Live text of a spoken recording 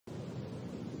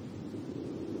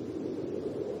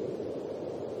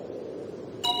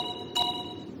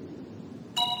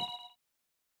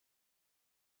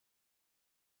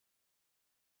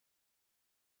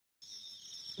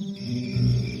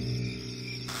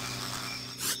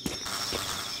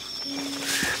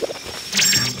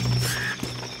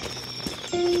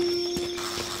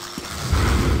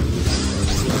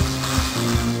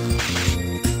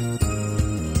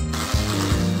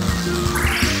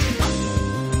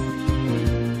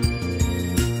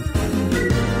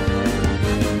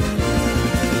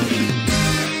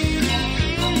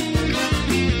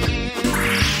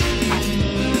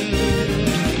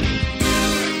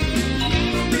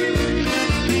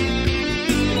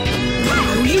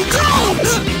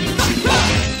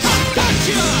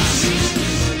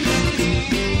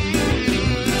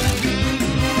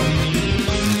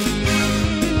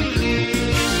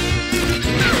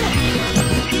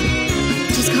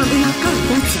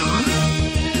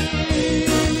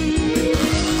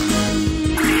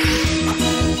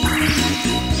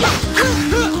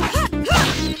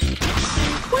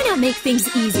Make things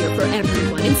easier for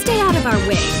everyone and stay out of our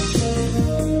way.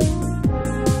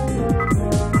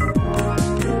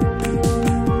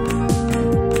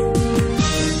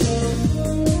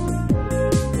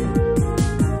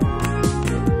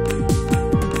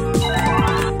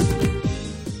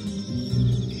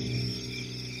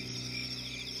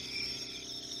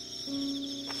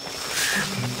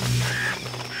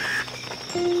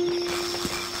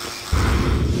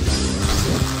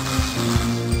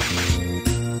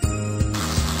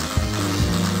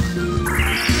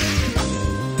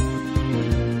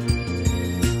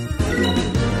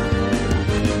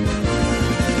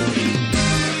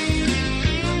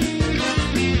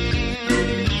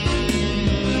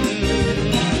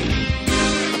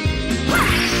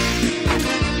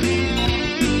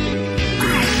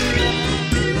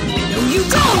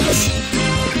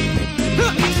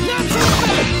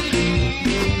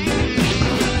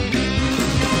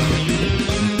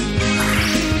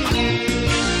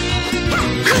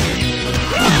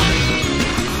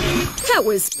 That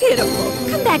was pitiful.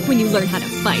 Come back when you learn how to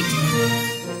fight.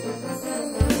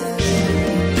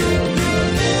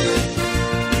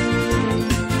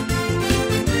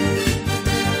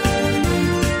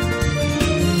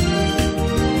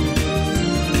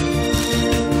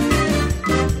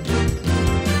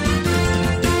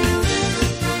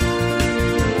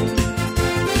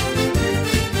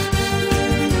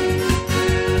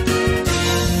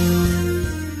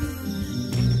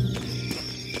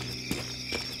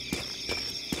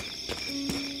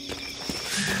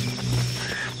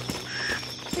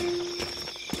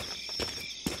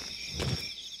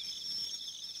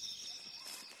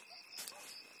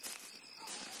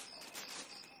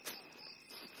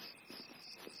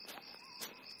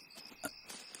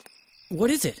 What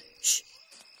is it? Shh.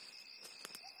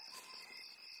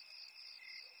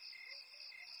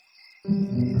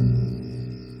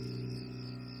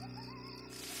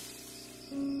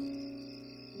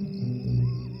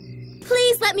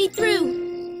 Please let me through.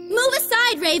 Move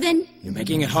aside, Raven. You're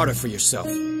making it harder for yourself.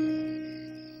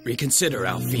 Reconsider,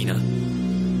 Alfina.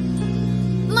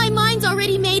 My mind's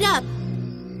already made up.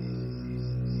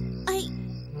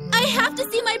 I have to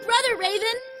see my brother,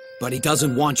 Raven. But he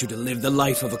doesn't want you to live the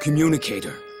life of a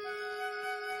communicator.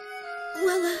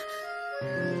 Well,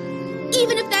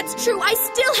 even if that's true, I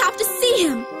still have to see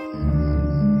him.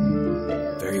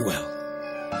 Very well.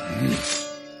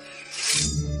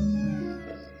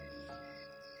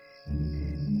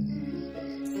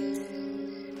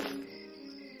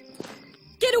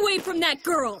 Get away from that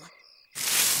girl!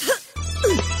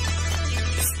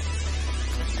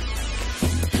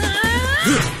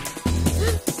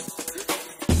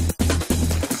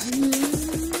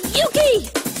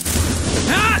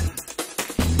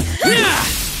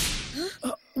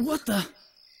 What the?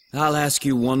 I'll ask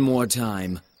you one more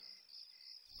time.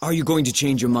 Are you going to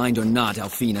change your mind or not,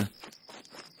 Alfina?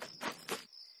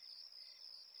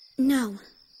 No.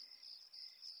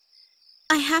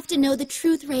 I have to know the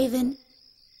truth, Raven.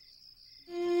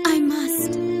 I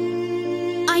must.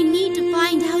 I need to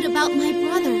find out about my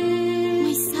brother,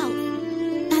 myself,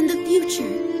 and the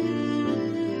future.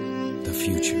 The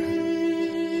future.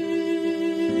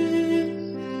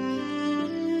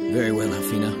 Very well,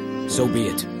 Alfina. So be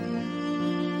it.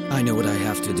 I know what I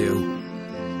have to do.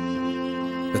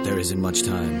 But there isn't much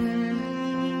time.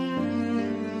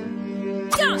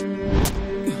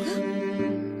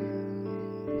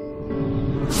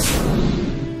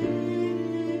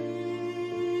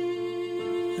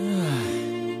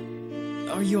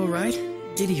 Are you alright?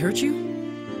 Did he hurt you?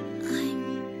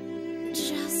 I'm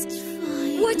just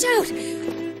fine. Watch out!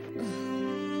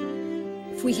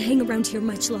 If we hang around here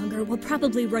much longer, we'll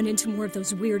probably run into more of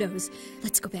those weirdos.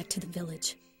 Let's go back to the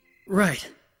village. Right.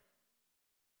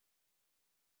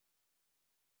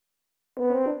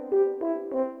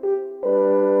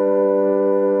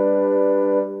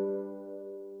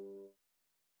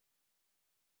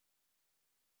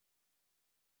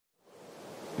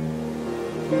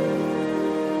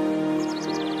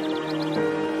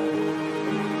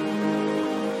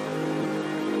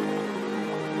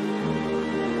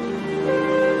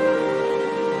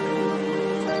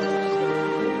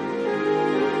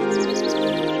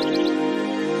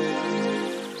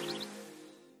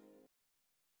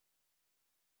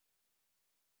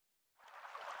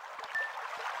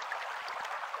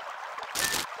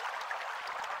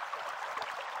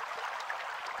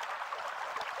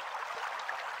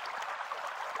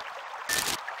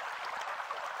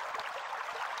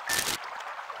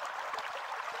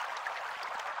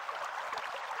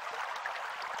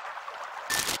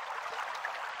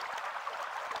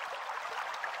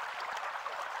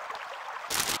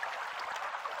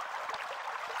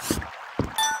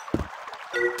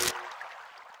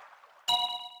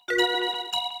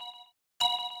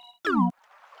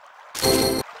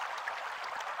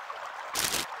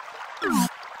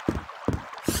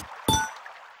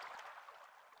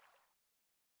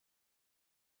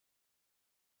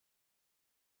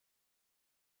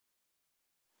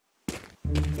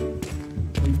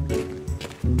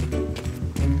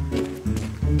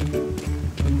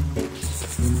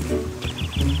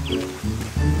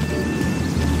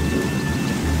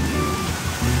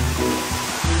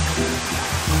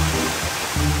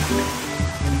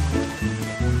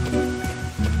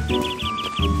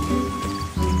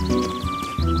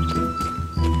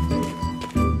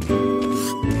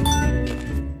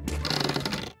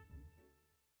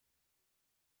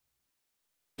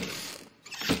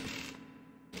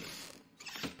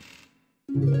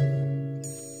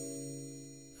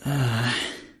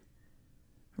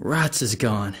 Rots is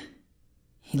gone.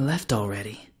 He left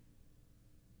already.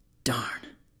 Darn.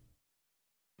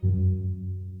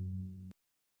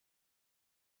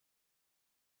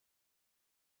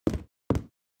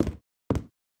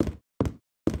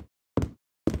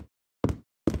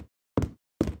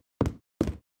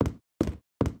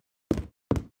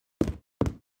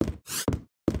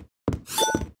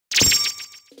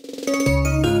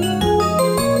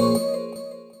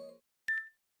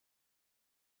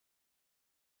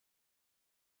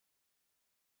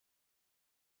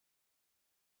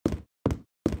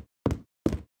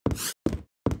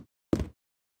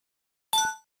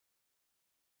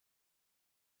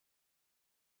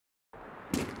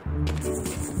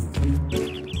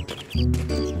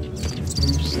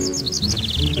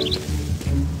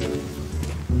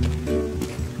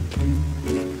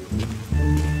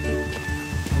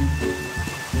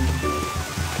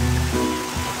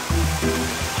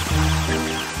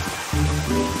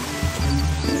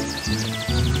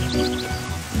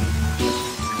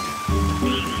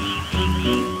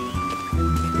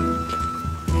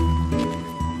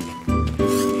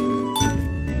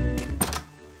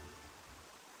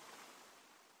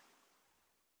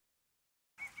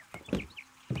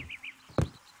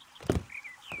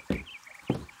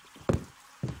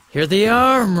 Here they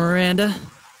are, Miranda.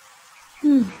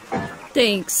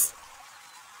 Thanks.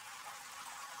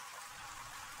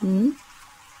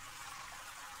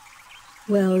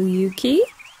 Well, Yuki?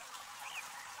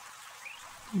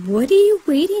 What are you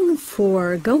waiting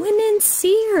for? Go in and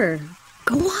see her.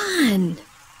 Go on.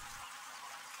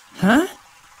 Huh?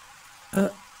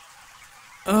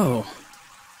 Oh.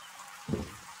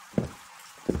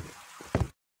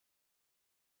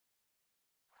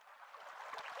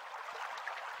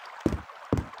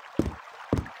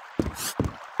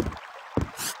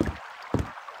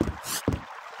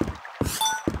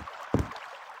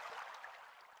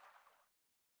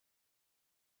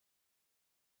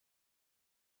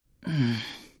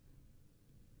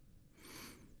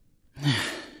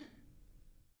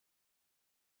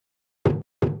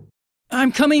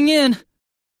 I'm coming in.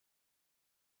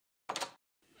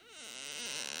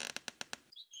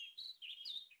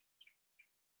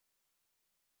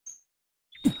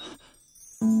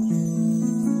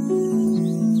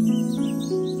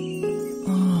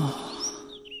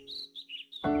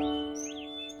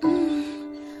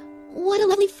 What a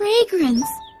lovely fragrance.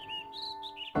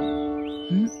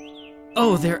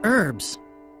 Oh, they're herbs.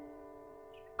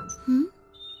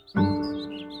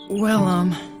 Well,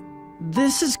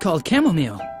 this is called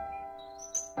chamomile.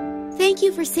 Thank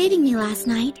you for saving me last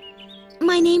night.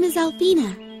 My name is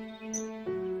Alfina.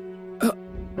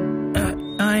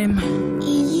 I'm...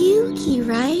 Yuki,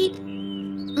 right?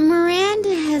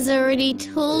 Miranda has already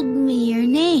told me your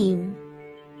name.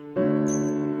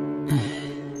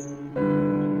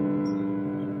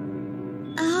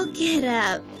 I'll get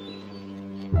up.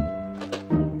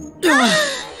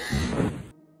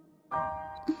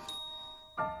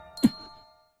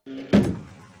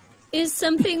 Is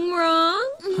something wrong?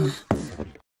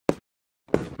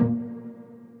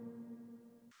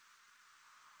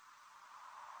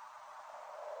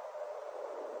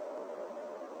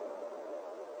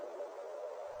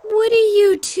 What are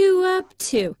you two up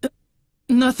to?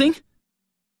 Nothing.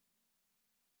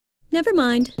 Never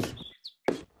mind.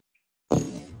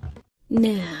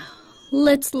 Now,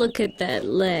 let's look at that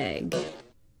leg.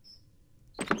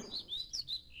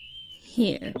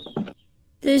 Here.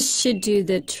 This should do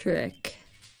the trick.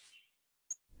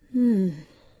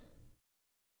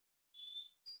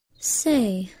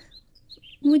 Say,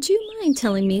 would you mind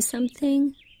telling me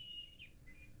something?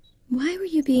 Why were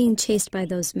you being chased by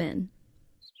those men?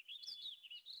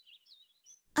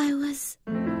 I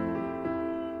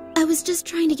was just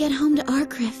trying to get home to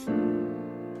Arcriff.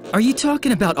 Are you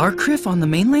talking about Arcriff on the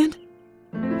mainland?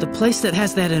 The place that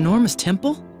has that enormous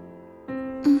temple?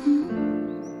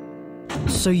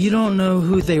 So you don't know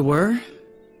who they were?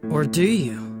 Or do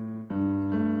you?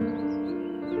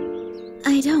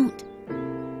 I don't.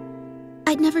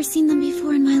 I'd never seen them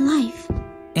before in my life.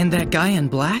 And that guy in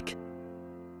black?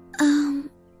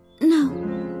 No.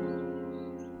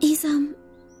 He's,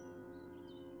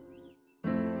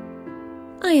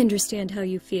 I understand how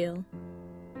you feel.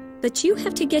 But you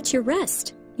have to get your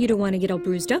rest. You don't want to get all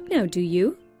bruised up now, do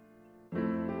you?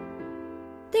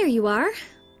 There you are.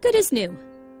 Good as new.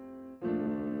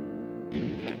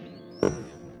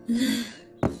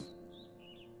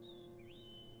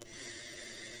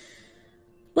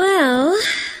 Well,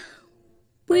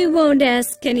 we won't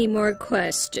ask any more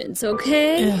questions,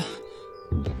 okay?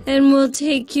 And we'll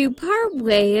take you part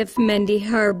way if Mendy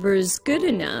Harbor's good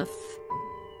enough.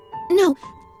 No,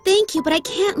 thank you, but I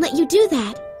can't let you do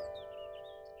that.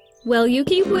 Well,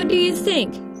 Yuki, what do you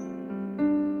think?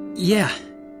 Yeah,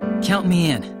 count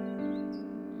me in.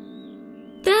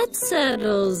 That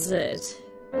settles it.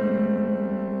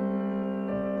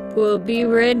 We'll be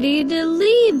ready to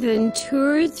leave in 2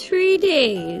 or 3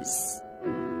 days.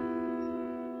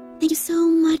 Thank you so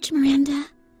much, Miranda.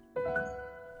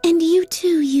 And you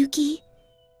too, Yuki.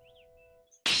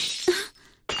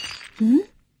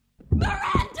 Miranda!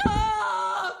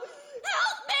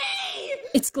 Help me!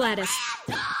 It's Gladys.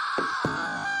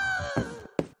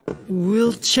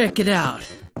 We'll check it out.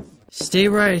 Stay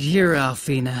right here,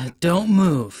 Alfina. Don't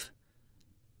move.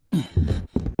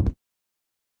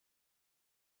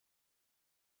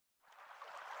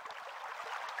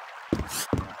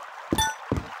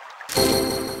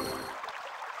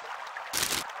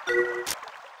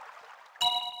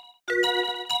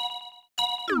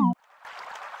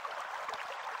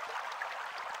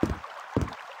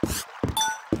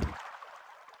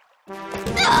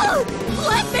 No!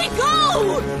 Let me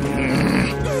go!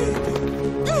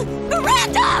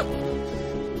 Miranda!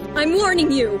 I'm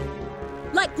warning you.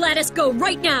 Let Gladys go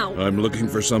right now. I'm looking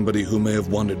for somebody who may have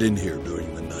wandered in here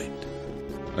during the night.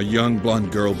 A young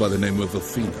blonde girl by the name of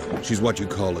Alfina. She's what you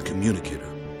call a communicator.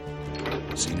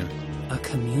 Seen her? A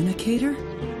communicator?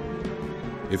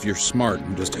 If you're smart,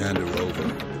 and just hand her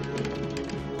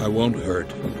over. I won't hurt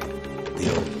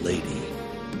the old lady.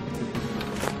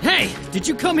 Hey! Did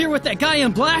you come here with that guy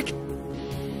in black?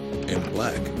 In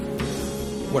black?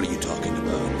 What are you talking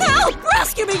about? Help!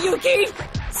 Rescue me, Yuki!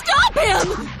 Stop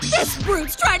him! This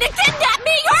brute's trying to kidnap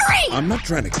me! Hurry! I'm not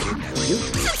trying to kidnap you.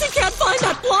 Since he can't find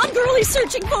that blonde girl he's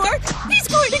searching for, he's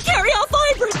going to carry off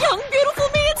vibrant, young, beautiful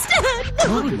me instead!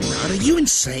 Oh, Murad, are you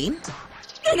insane?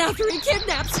 And after he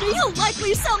kidnaps me, he'll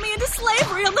likely sell me into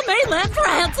slavery on the mainland for a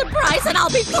handsome price, and I'll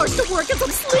be forced to work in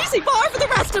some sleazy bar for the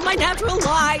rest of my natural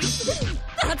life.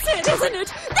 That's it, isn't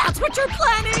it? That's what you're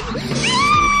planning!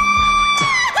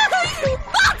 You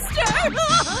monster!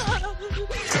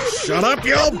 Shut up,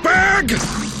 you old bag!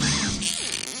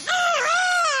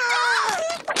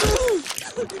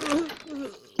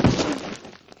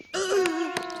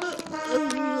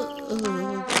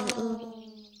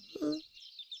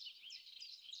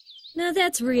 Now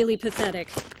that's really pathetic.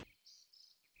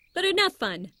 But enough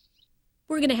fun.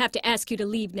 We're gonna have to ask you to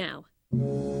leave now.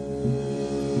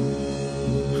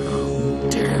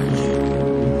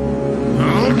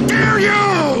 How dare you!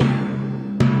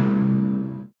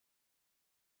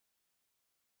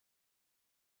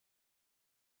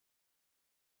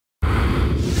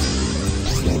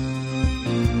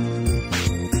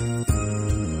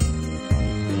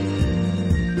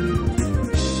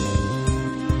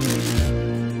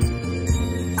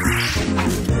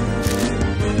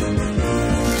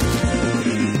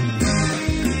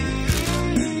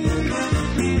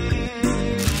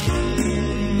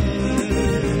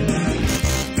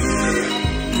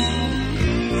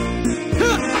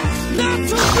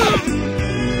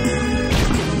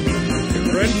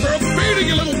 You're in for a beating,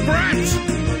 you little brat!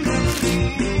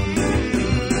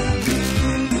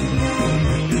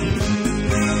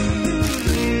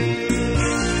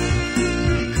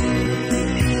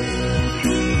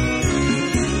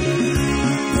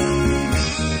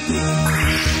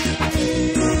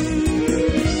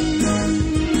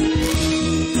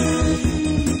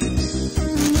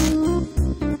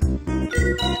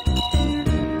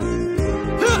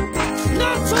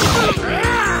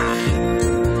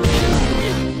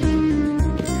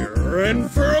 You're in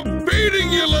for a beating,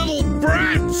 you little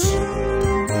brats!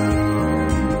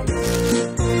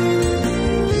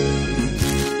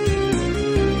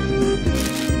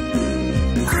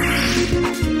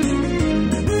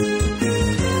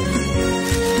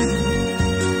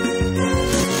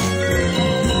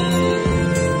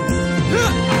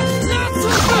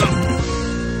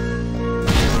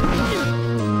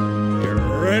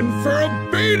 You're in for a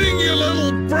beating, you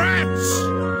little brats!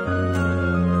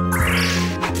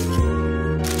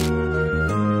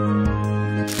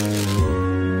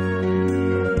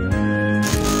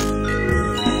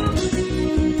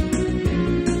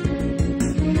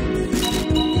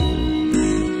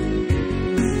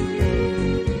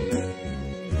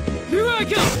 Here I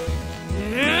go!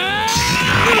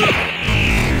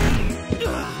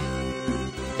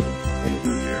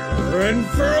 You're in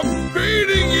for a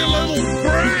beating, you little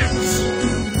brats!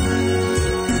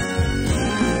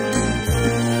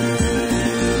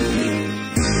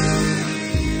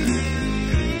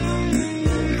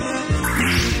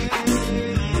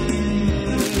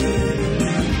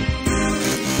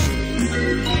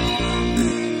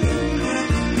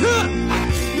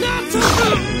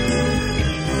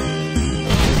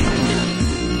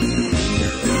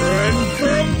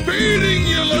 eating,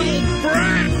 you little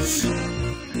brats!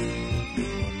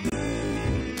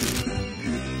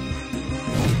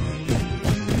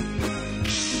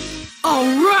 All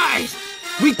right!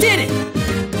 We did it!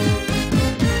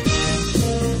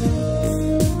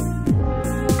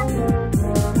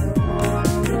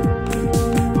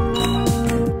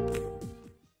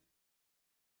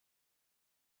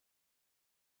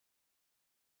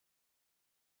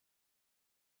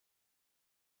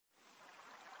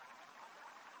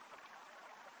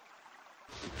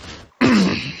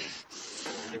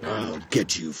 I'll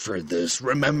get you for this.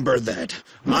 Remember that.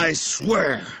 I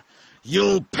swear,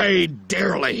 you'll pay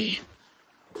dearly.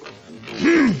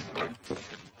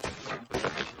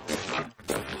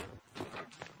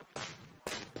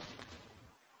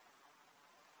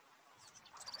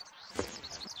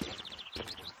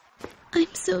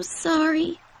 I'm so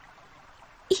sorry.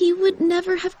 He would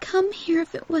never have come here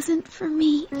if it wasn't for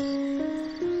me.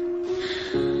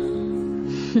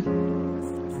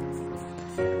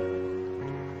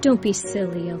 Don't be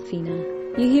silly, Elfina.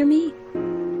 You hear me?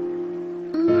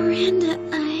 Miranda,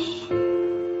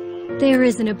 There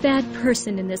isn't a bad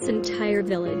person in this entire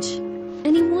village.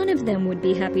 Any one of them would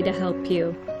be happy to help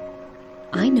you.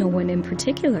 I know one in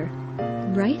particular.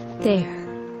 Right there.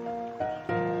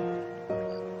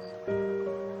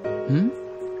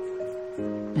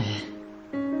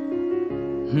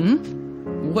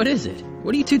 What is it?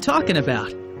 What are you two talking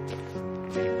about?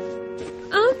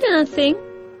 Oh, nothing.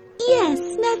 Yes,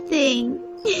 nothing.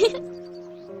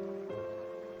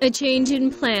 A change in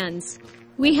plans.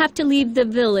 We have to leave the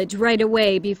village right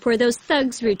away before those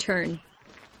thugs return.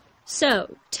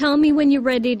 So, tell me when you're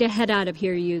ready to head out of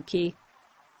here, Yuki.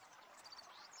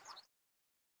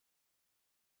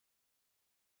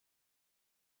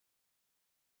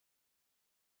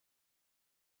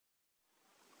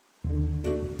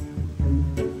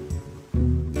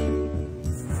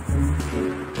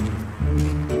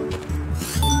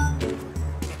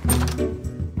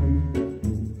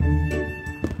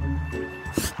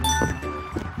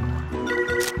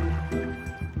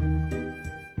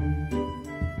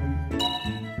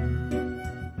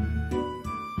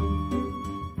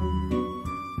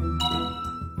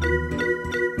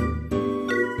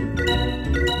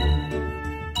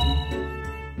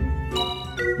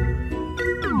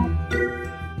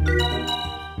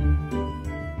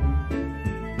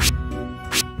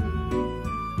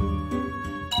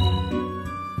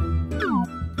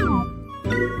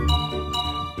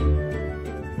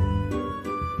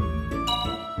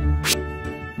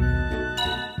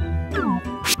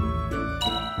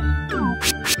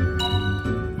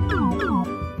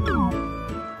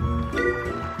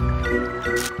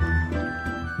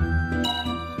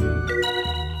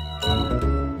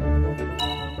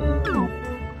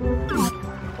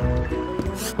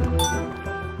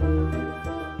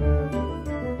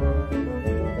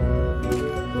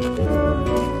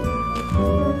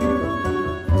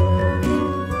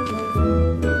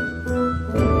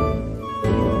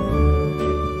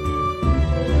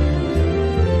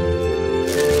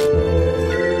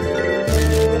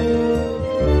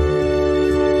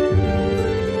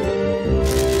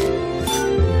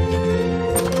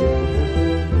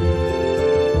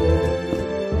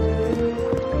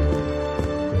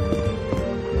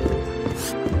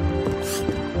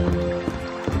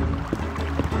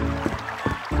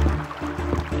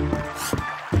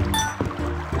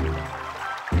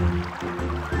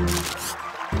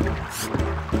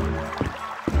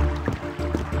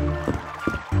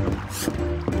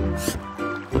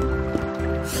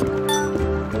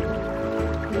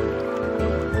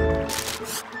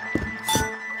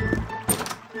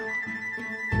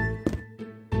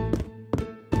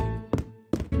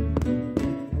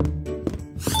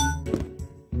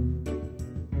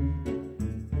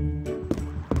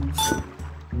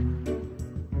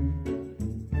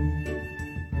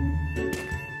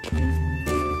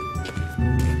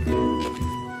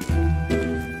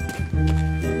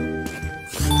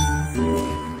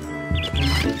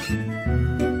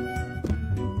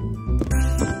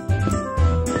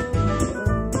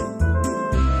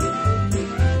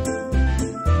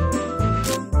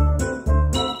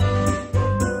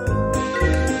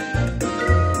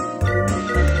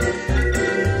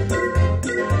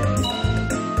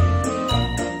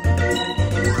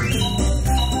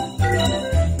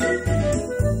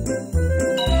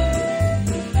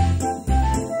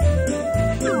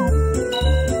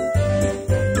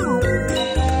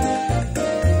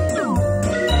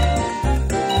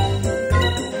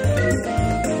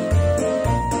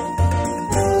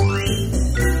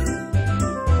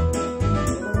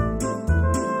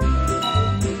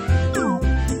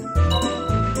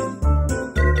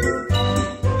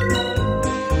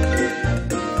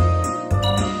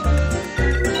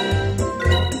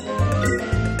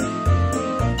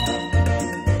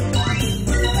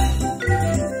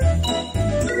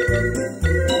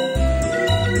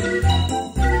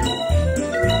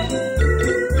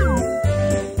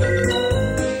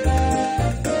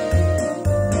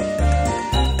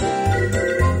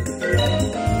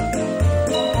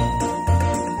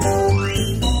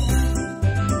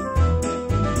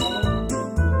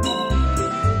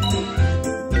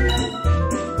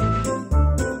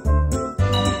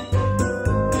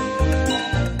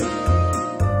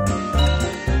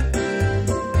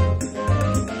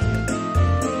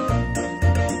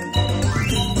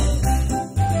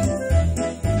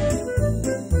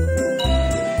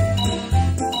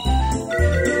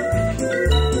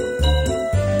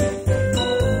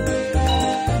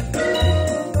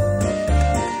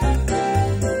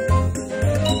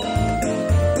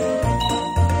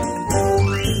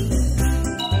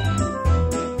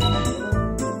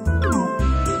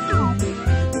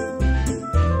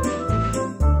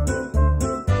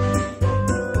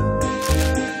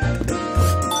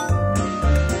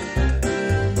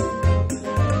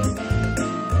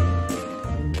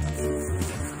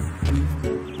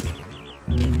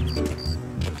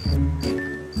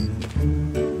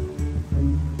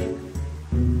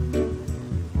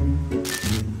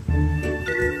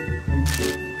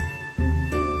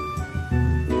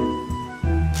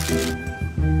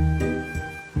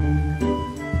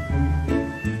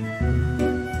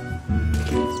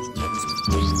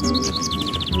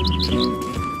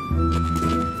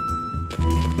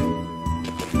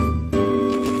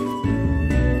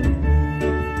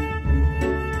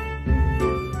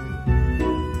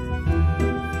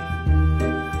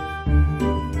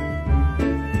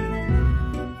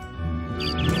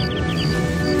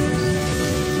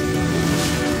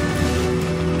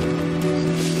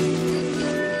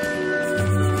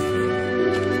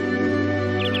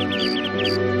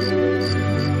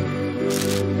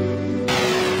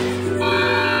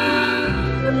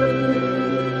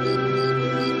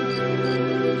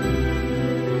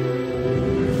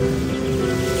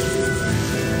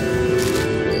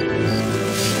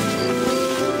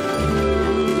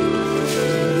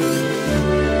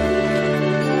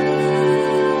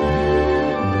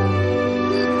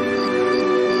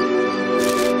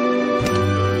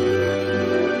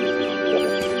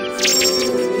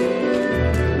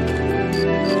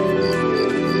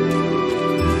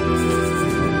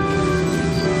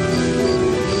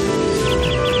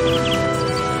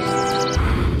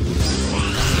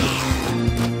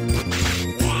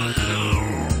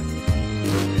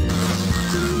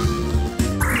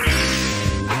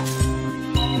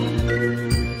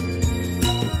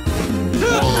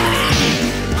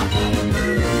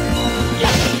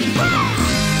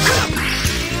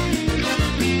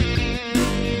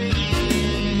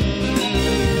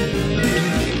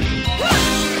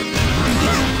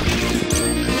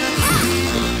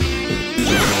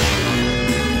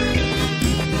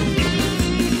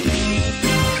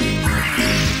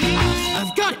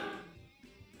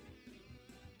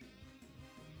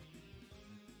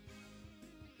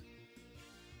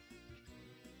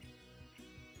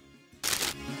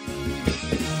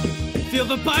 Feel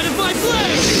the bite of my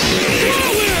blade!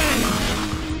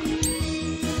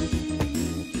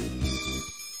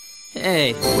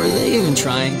 Hey, were they even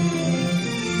trying?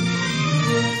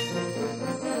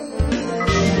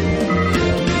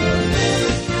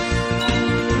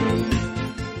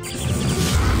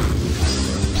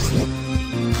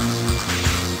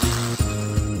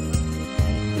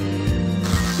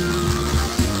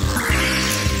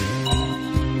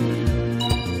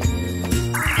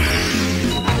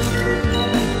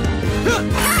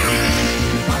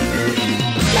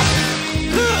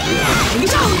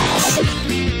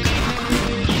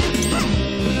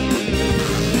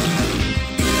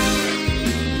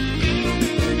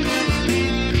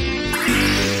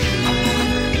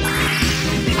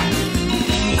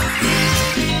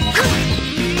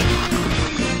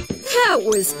 That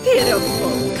was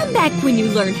pitiful. Come back when you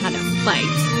learn how to fight.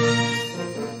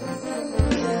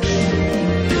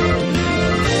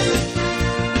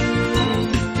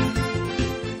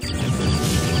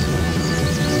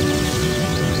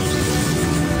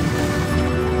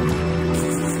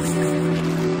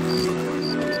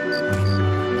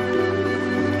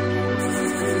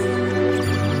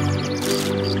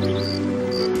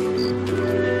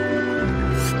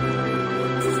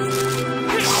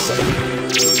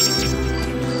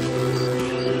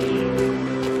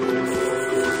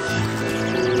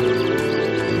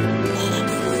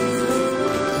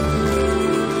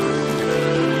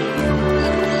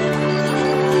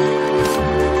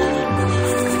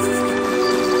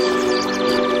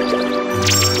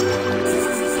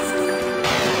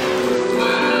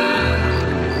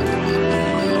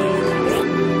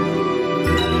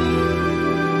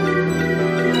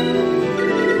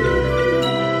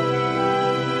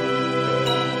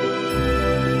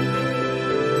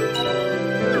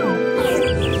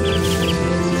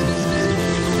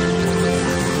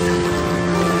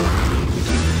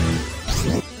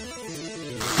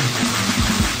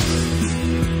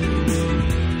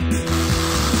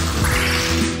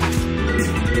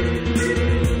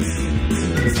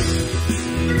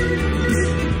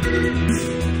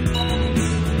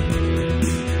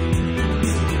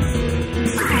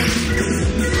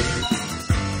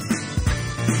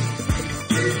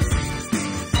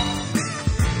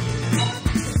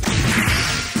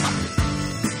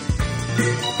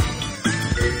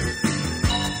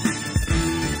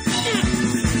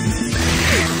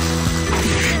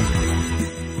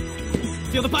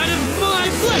 Feel the bite of my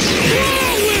flesh!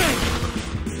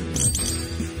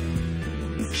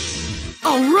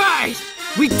 All right!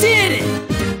 We did it!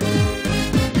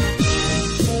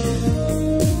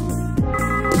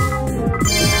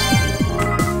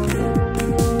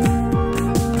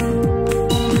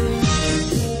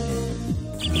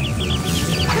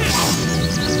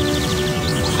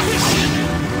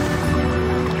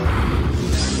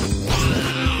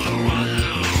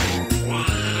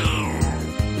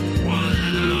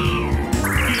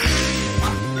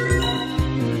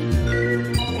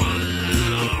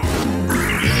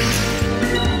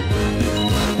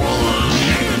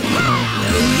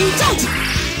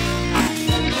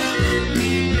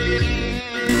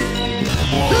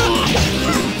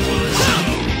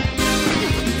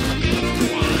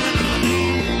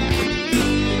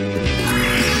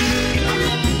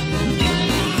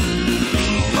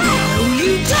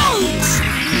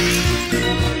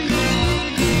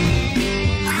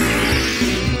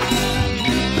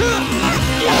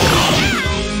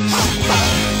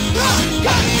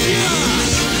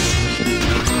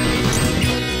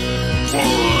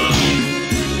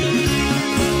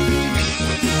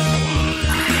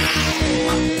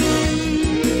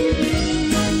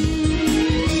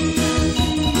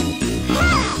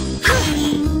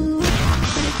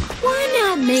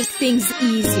 Make things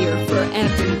easier for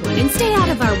everyone and stay out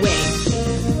of our way.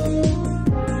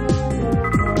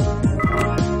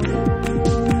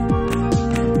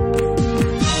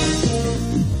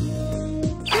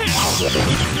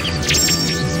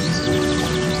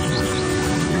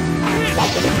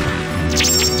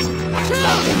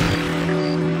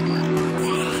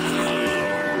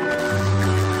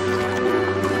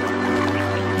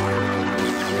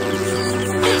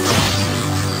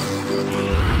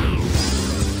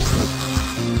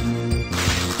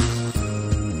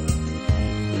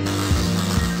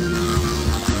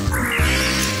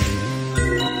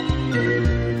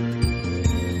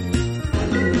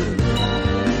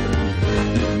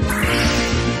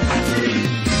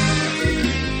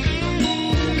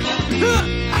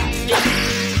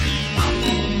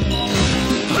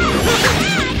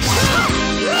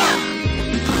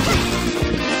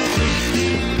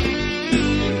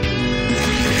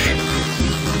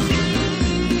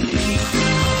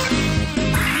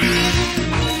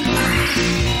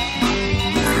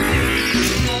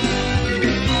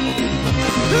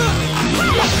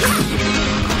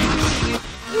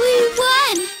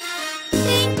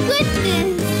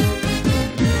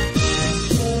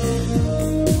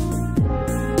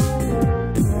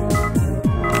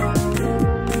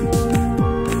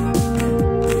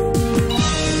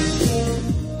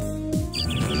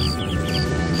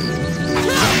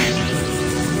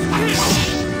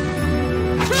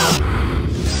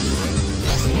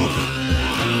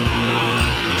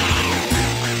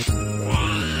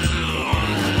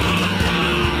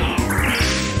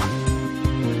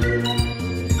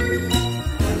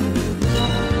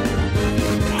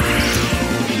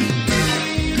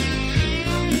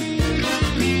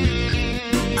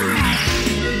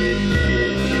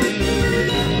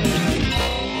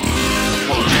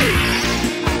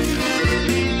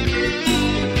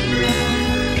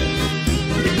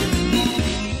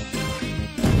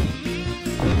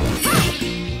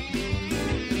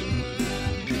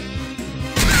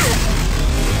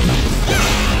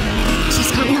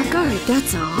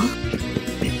 that's all.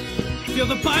 Feel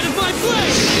the bite of my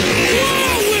blade!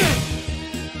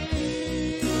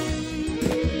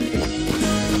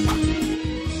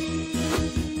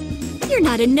 You're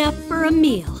not enough for a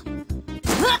meal.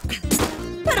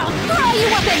 But I'll fry you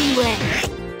up anyway!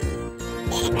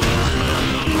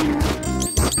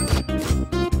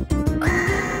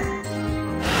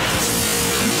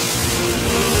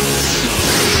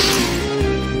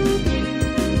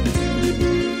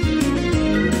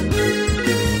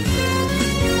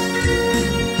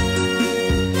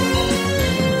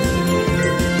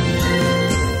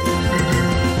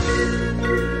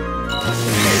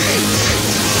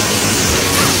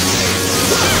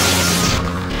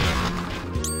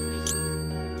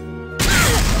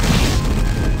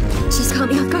 She's caught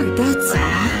me off guard, that's all.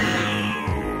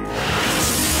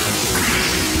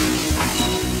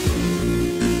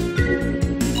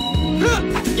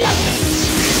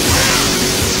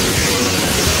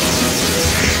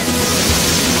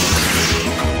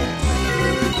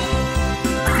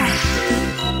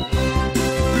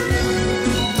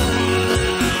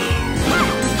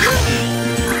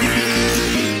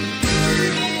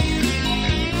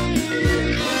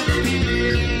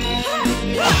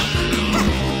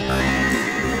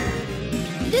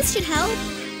 This should help.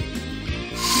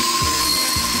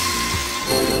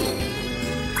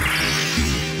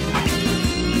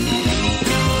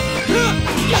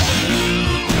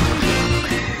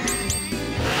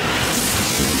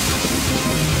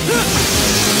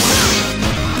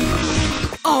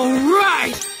 All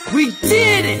right! We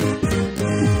did it!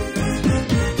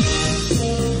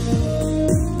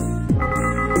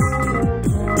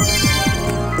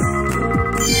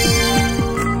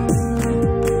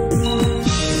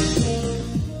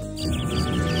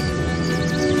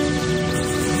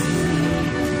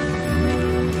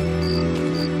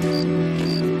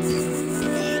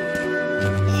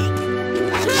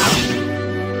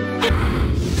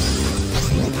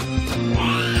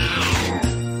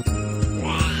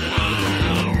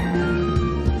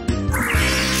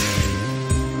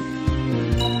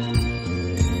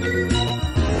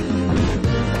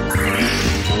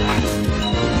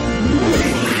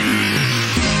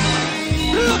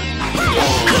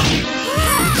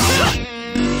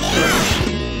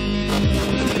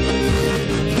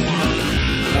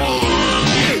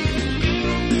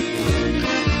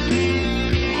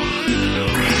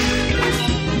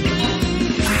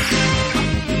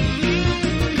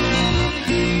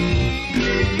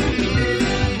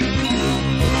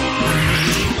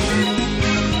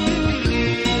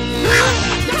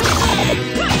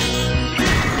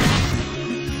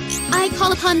 I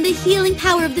call upon the healing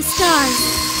power of the stars.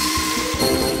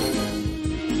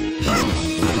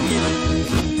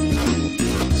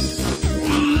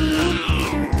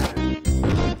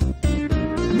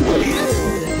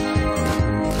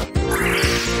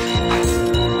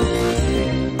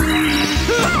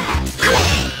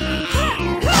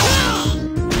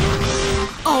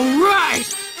 All right!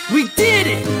 We did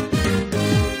it!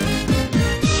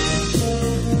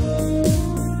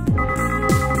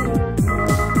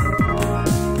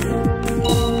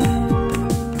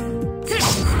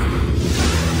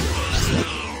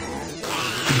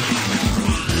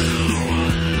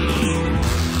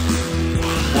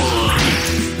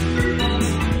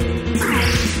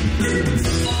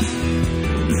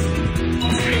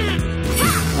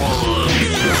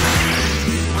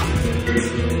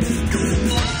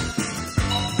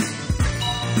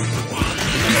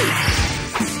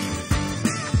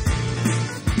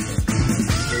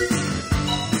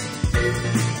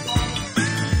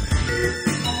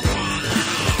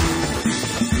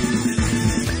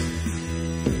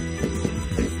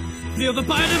 Feel the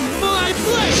bite of my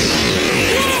blade!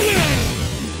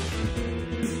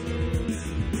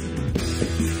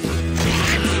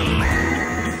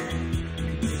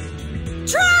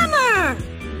 Drummer!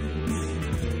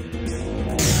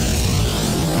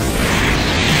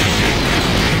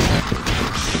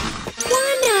 Why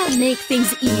not make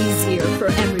things easier for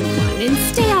everyone and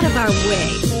stay out of our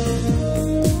way?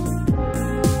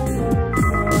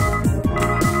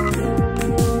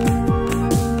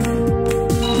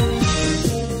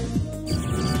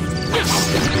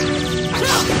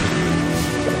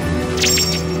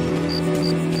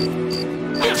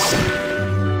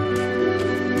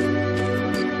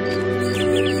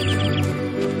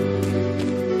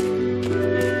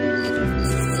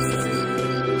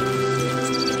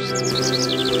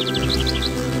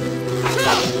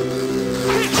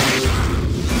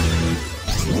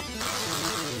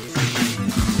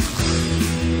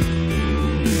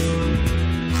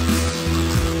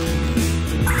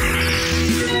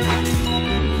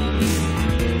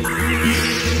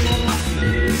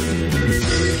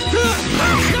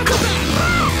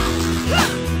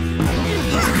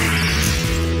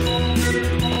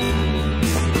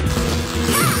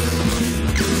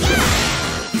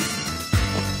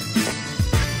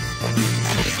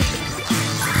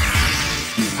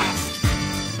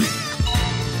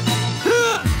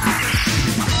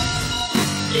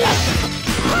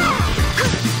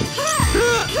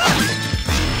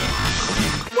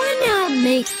 Why not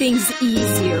make things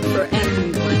easier for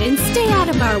everyone and stay out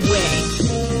of our way?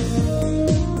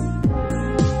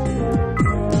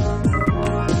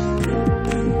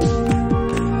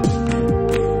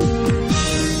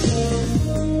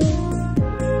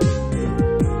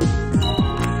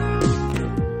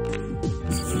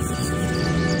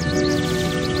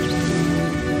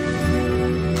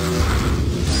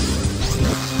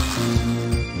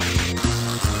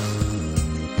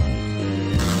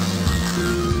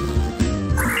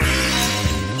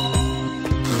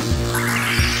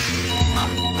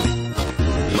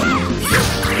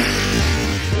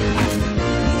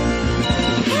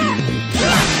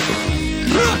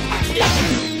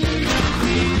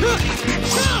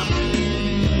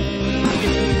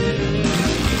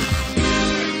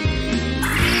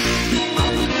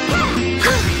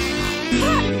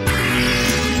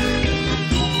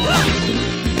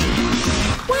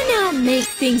 Make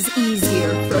things easier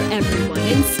for everyone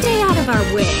and stay out of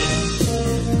our way.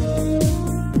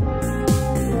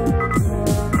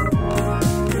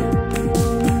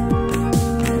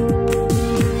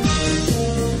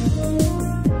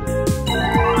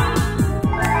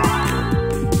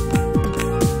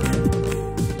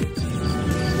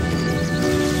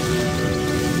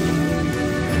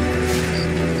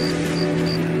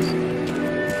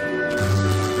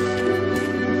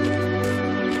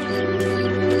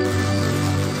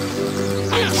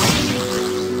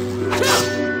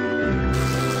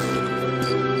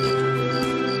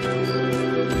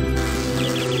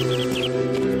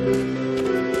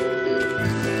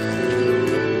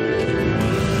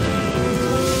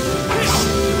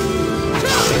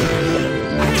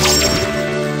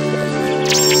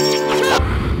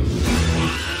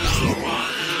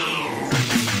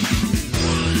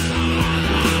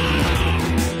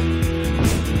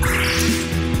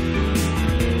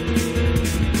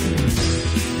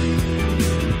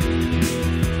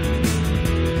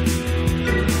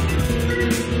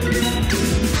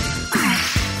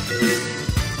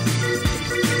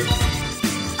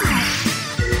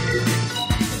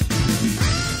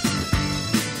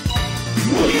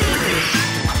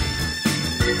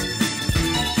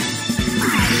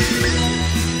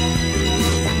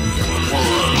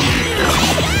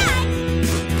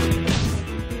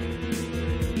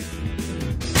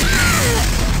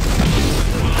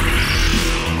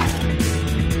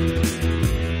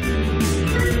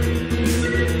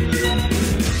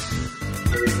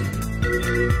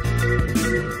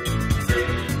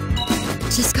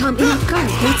 Just caught me off guard,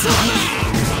 that's all.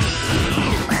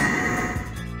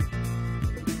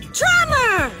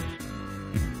 Drummer!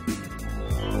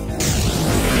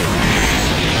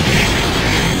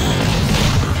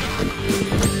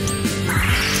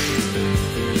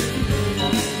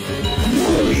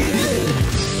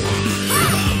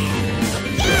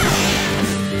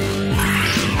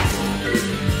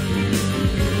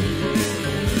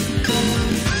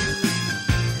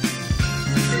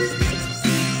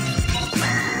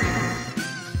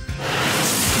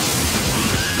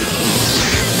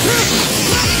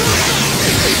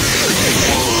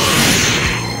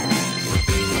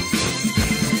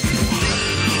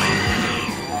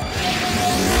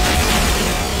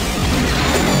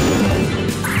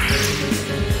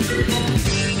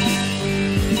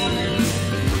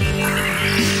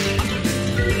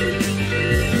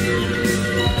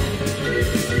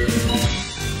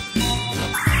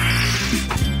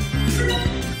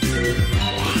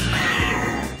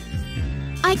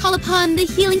 I call upon the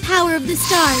healing power of the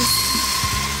stars.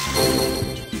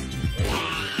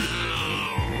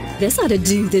 This ought to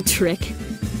do the trick.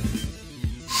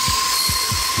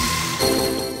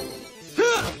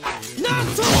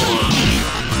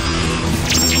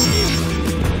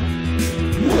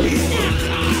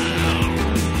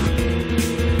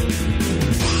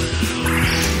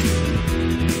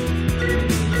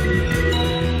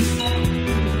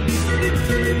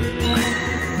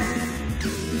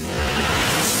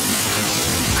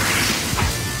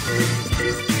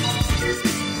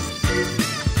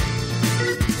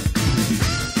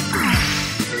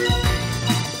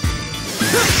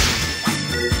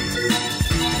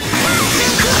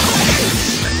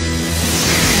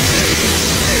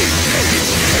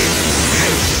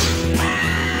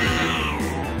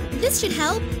 This should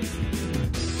help.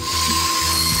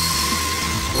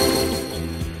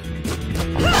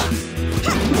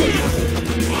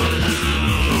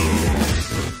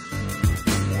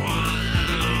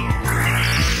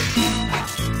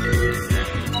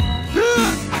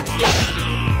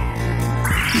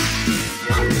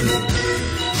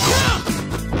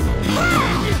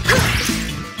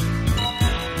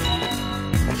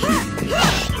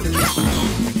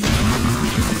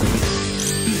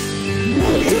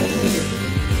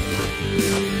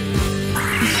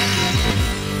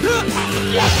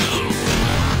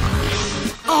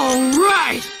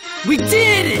 We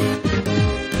did it!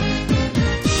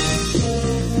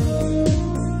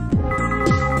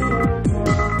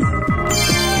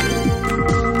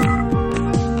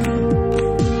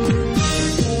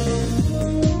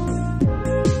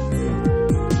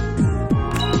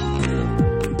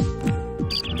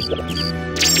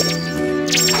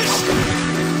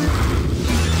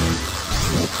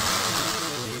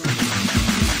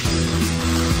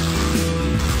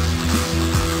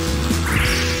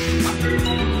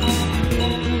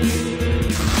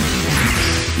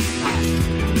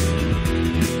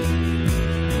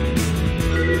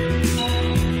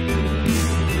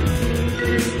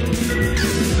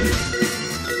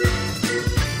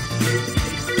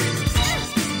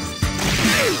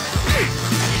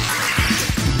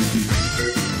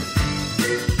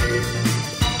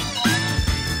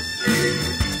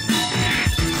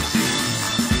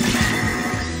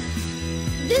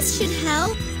 This should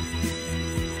help.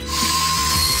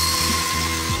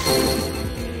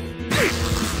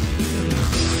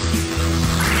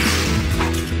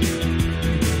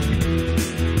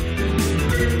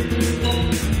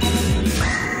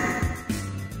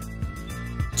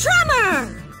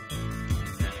 Tremor!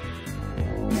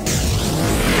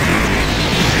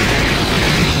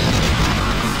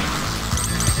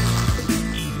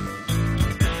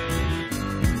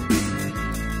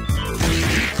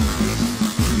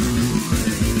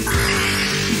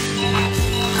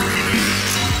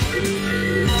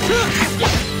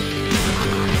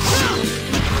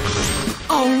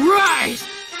 All right!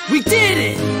 We did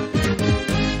it!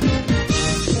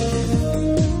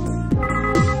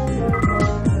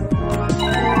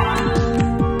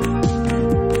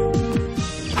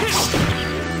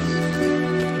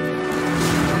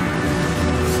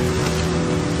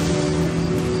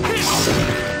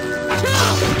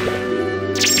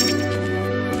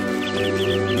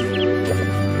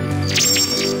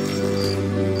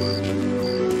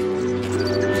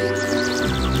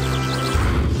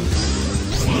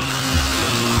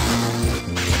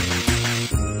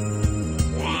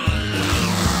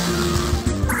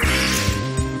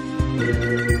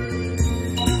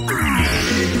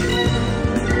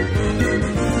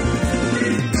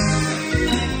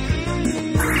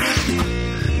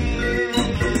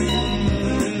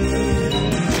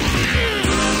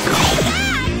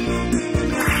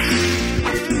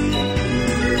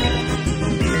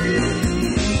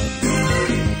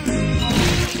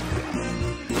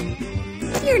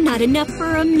 You're not enough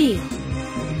for a meal.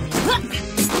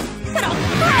 But I'll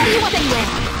fry you up anyway!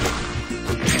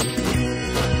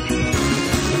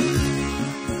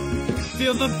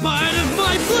 Feel the bite of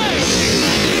my blade!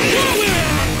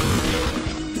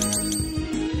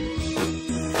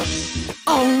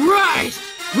 All right!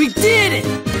 We did it!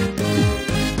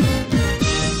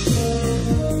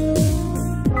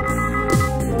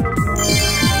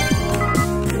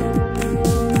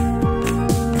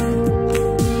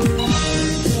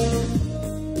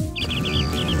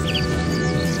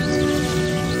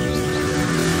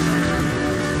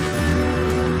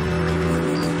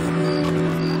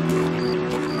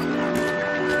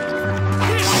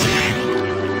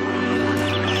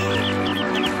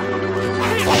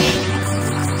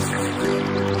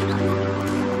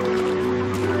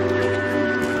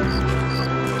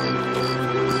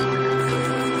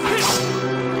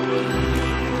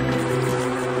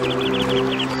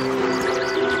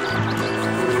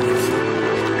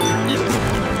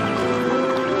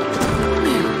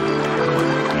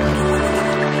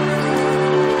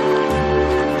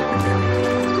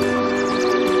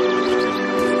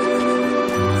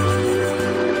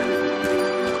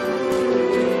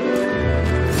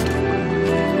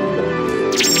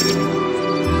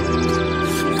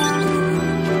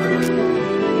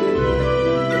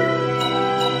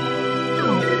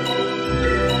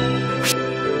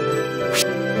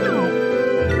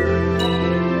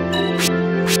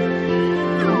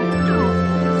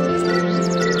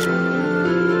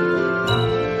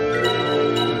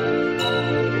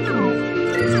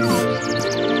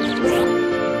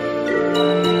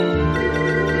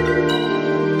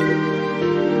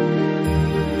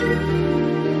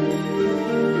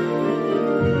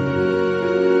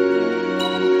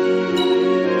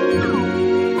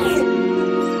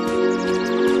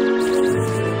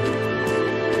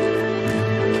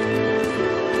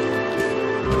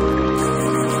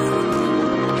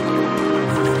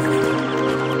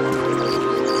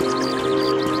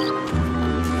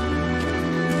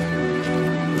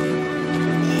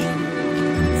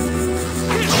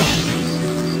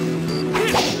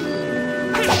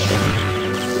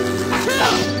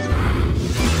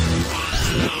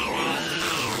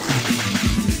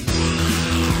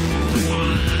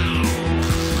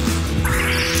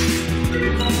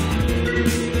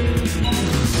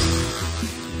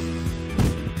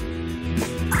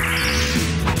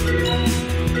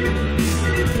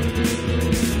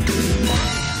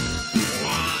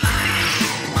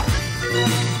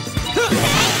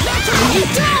 You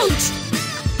don't!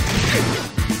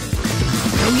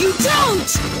 No, you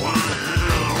don't!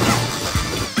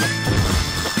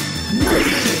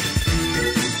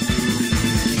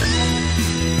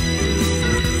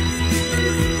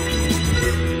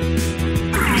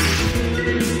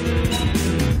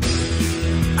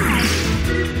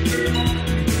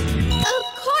 Of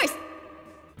course!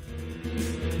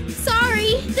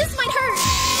 Sorry, this might hurt.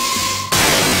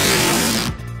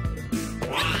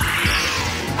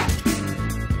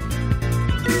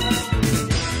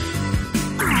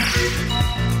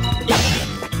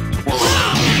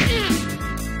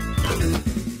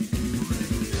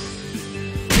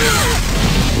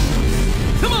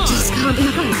 Just calm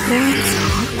down, that's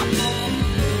all.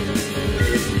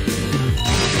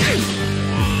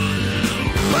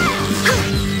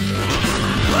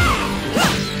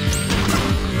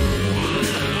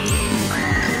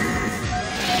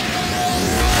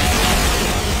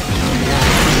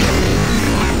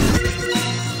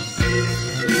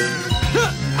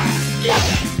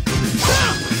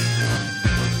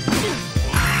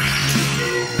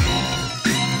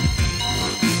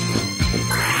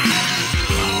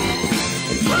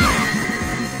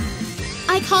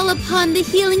 I call upon the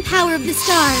healing power of the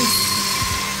stars.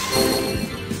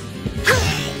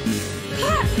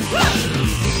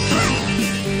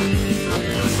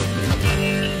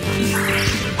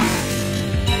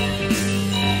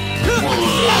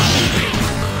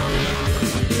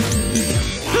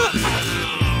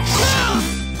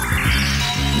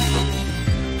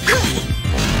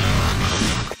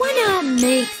 Why not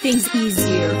make things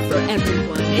easier for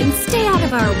everyone and stay out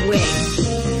of our way?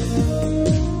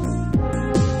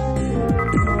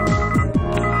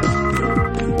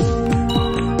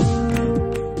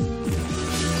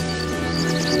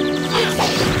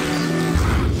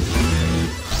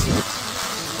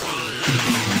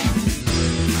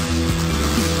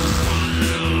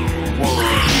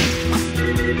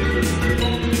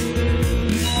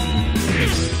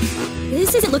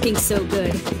 This isn't looking so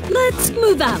good. Let's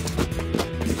move out.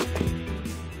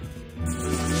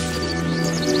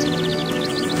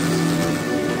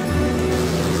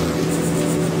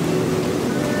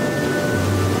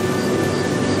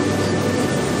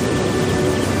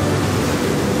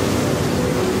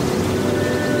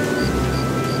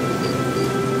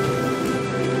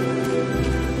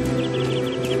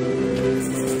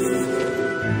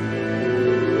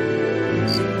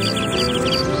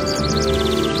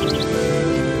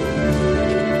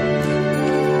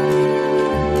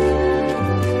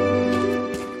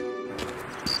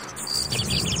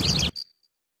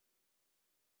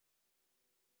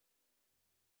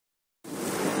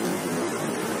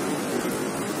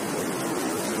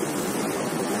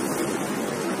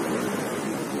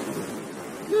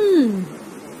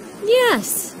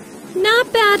 Yes,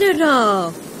 not bad at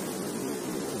all.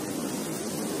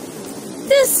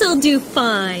 This'll do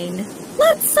fine.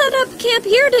 Let's set up camp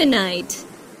here tonight.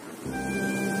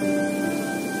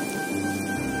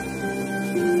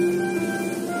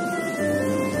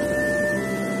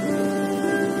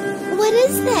 What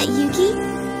is that, Yuki?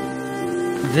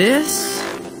 This?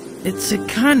 It's a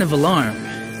kind of alarm.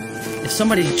 If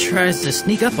somebody tries to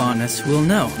sneak up on us, we'll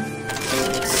know.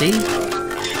 See?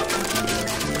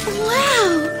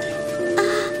 Wow!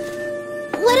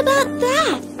 What about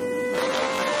that?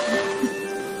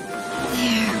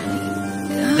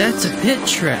 That's a pit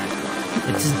trap.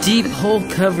 It's a deep hole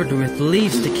covered with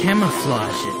leaves to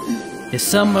camouflage it. If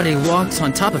somebody walks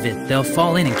on top of it, they'll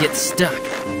fall in and get stuck.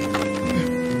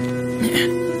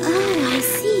 Oh, I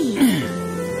see.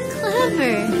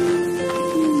 Clever.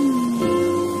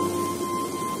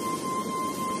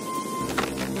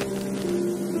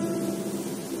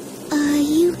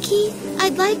 Yuki,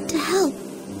 I'd like to help.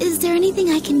 Is there anything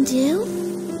I can do?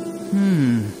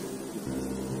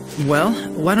 Well,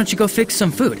 why don't you go fix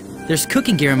some food? There's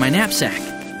cooking gear in my knapsack.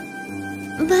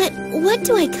 But what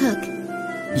do I cook?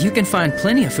 You can find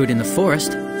plenty of food in the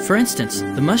forest. For instance,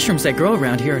 the mushrooms that grow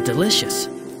around here are delicious.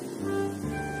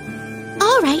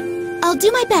 All right, I'll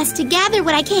do my best to gather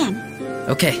what I can.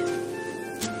 Okay.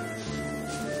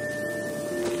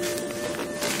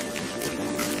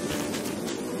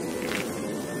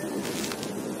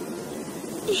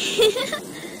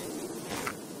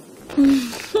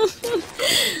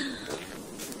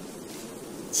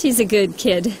 She's a good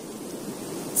kid.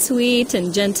 Sweet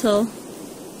and gentle.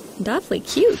 And awfully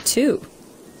cute, too.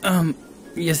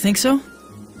 You think so?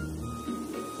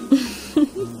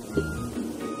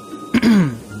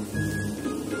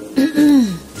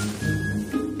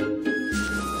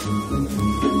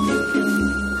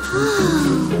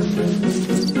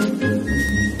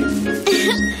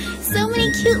 So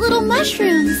many cute little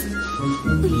mushrooms.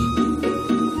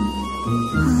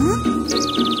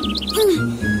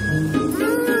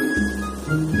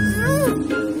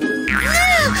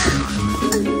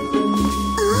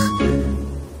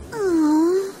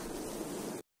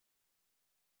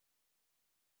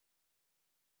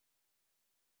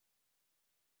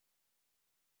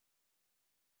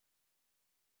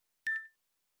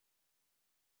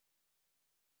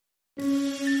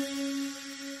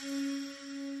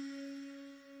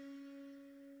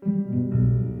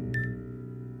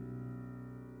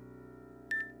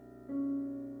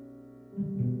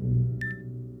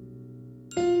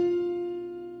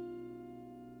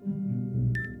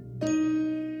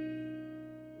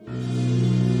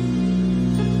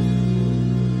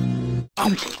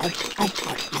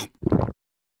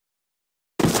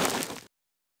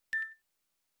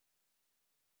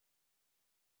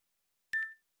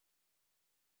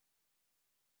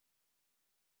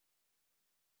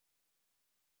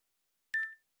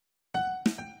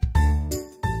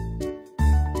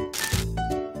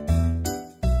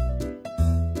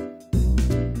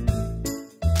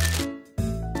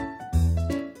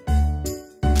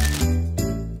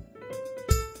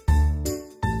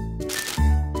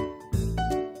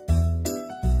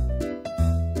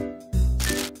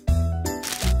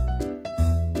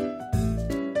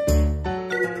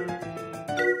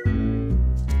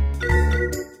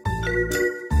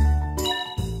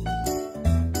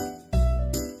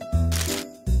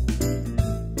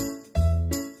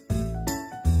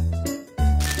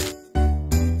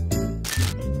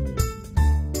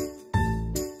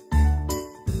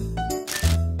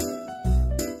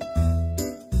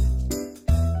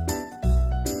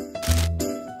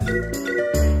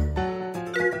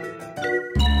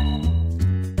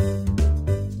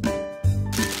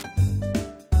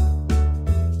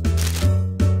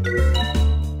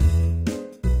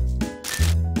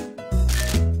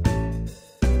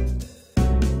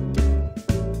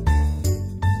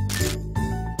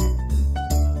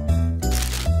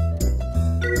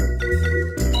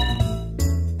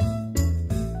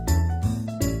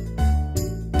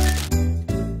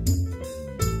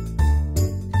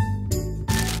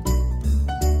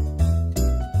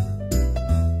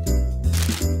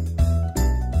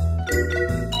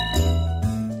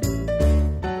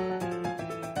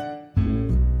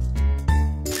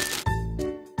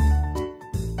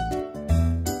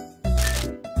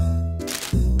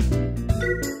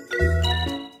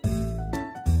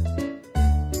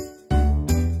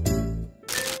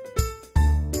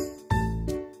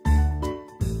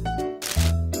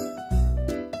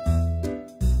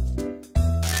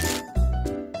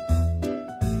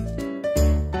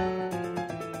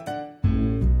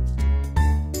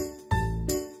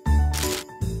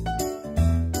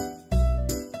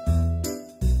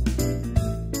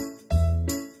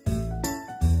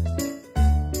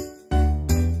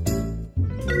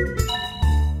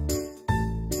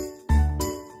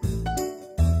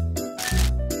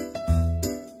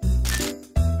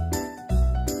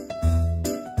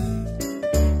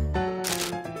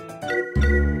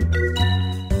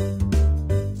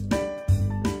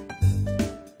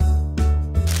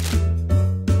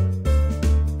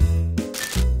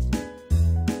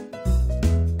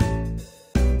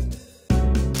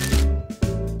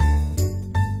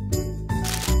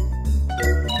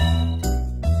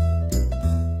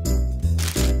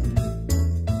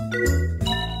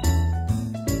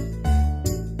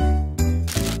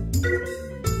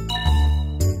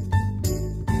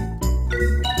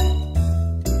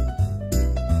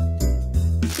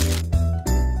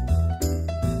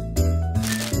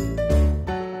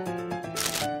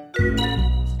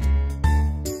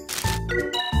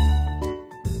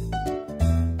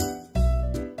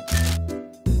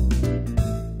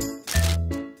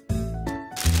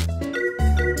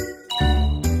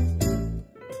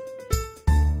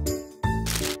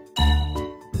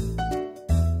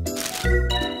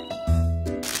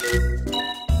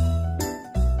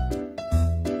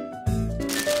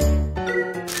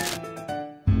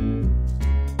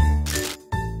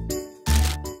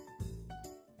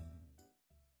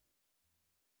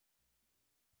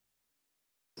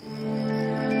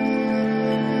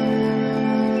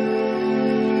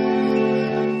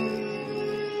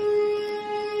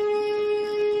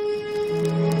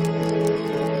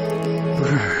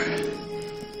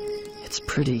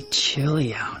 pretty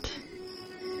chilly out.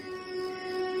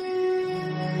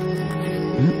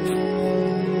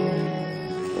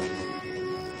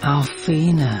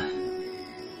 Alfina.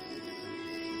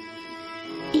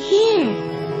 Here.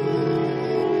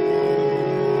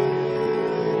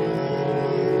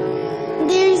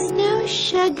 There's no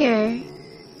sugar.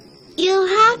 You'll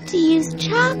have to use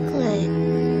chocolate.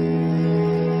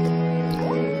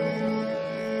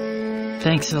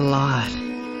 Thanks a lot.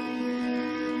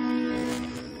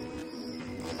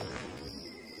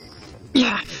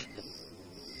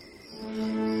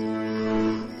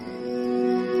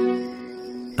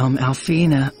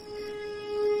 Alfina,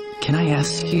 can I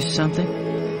ask you something?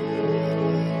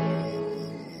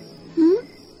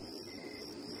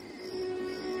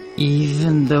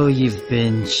 Even though you've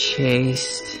been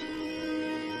chased,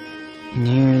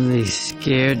 nearly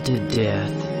scared to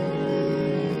death,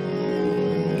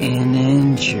 and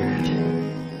injured,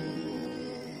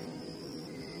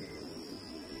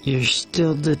 you're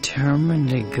still determined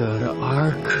to go to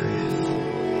Arcrith.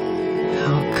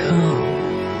 How come?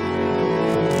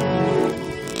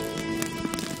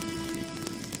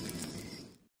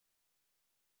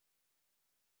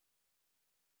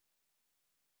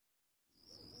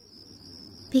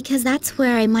 Because that's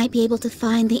where I might be able to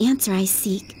find the answer I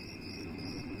seek.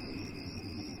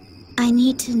 I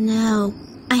need to know.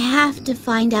 I have to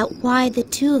find out why the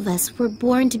two of us were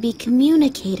born to be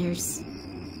communicators.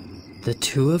 The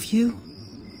two of you?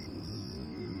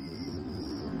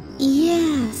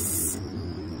 Yes.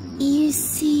 You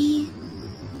see,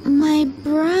 my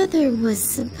brother was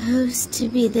supposed to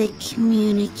be the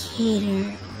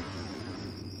communicator.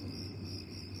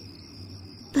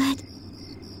 But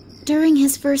during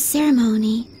his first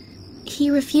ceremony, he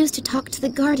refused to talk to the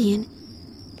Guardian.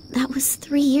 That was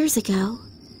 3 years ago.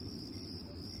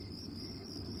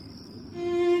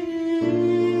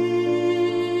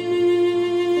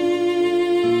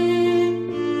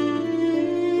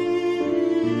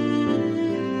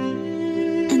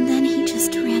 And then he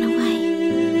just ran away.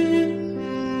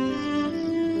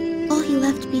 All he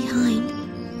left behind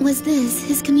was this,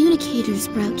 his communicator's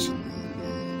brooch.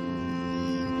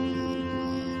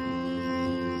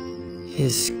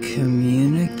 His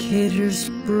communicator's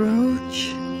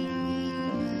brooch?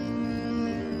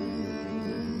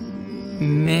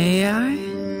 May I?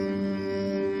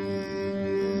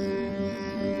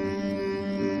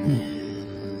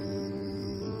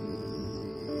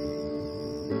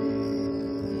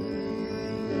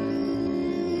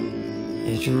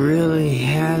 It really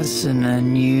has an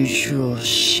unusual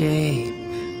shape.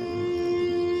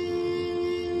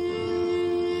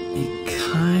 It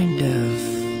kind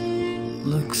of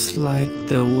looks like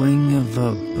the wing of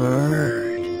a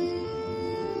bird.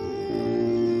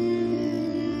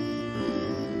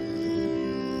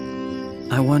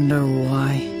 I wonder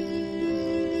why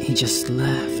he just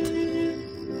left.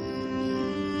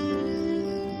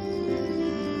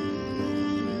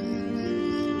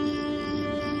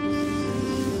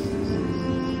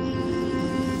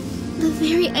 The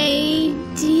very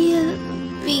idea of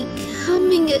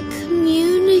becoming a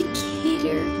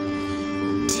communicator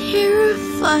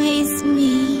terrifies me.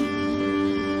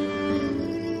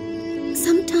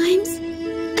 Sometimes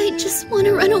I just want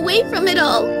to run away from it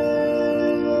all.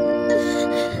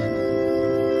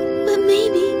 But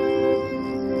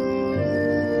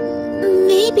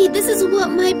maybe this is what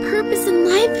my purpose in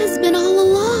life has been all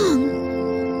along.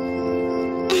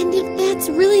 And if that's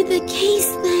really the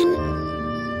case, then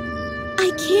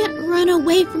I can't run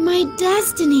away from my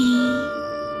destiny.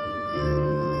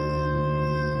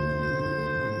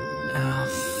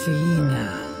 Alfina.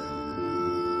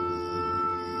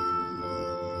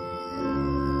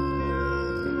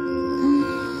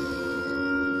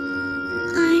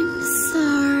 I'm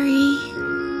sorry.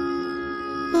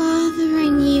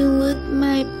 Bothering you with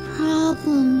my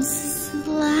problems is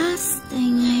the last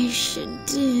thing I should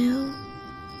do.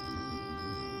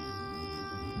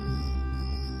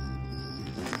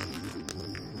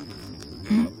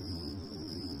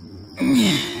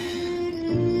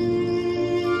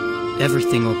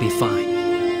 Everything will be fine.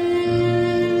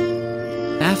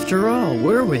 After all,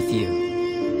 we're with you.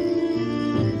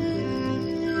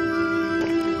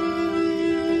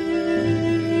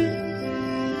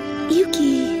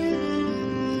 Yuki.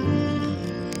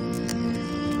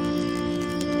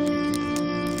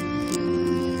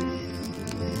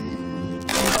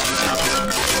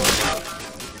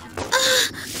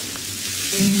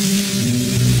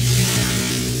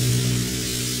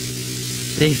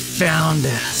 They found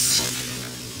us.